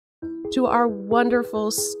To our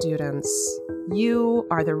wonderful students, you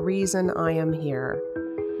are the reason I am here.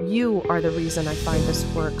 You are the reason I find this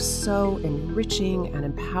work so enriching and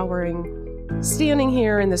empowering. Standing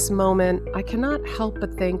here in this moment, I cannot help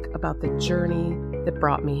but think about the journey that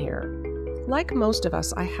brought me here. Like most of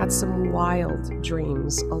us, I had some wild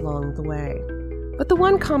dreams along the way. But the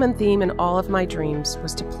one common theme in all of my dreams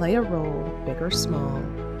was to play a role, big or small,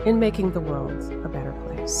 in making the world a better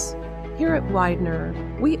place. Here at Widener,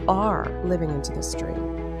 we are living into this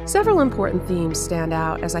dream. Several important themes stand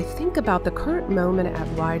out as I think about the current moment at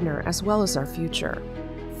Widener as well as our future.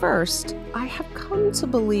 First, I have come to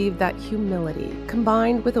believe that humility,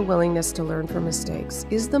 combined with a willingness to learn from mistakes,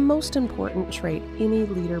 is the most important trait any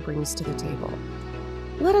leader brings to the table.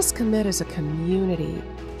 Let us commit as a community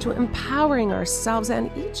to empowering ourselves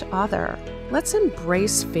and each other. Let's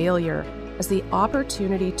embrace failure as the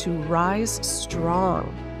opportunity to rise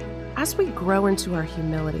strong. As we grow into our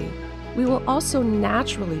humility, we will also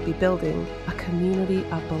naturally be building a community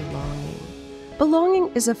of belonging. Belonging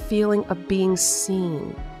is a feeling of being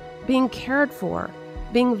seen, being cared for,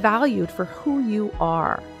 being valued for who you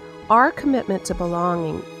are. Our commitment to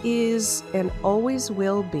belonging is and always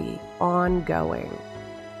will be ongoing.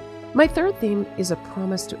 My third theme is a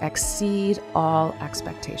promise to exceed all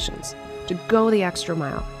expectations, to go the extra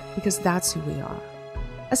mile, because that's who we are.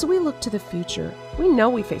 As we look to the future, we know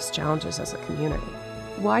we face challenges as a community.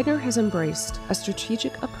 Widener has embraced a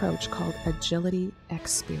strategic approach called Agility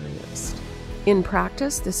Experienced. In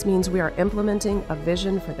practice, this means we are implementing a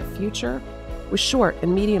vision for the future with short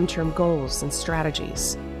and medium-term goals and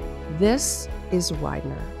strategies. This is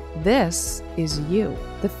Widener. This is you.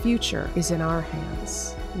 The future is in our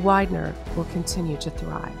hands. Widener will continue to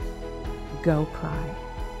thrive. Go Pride.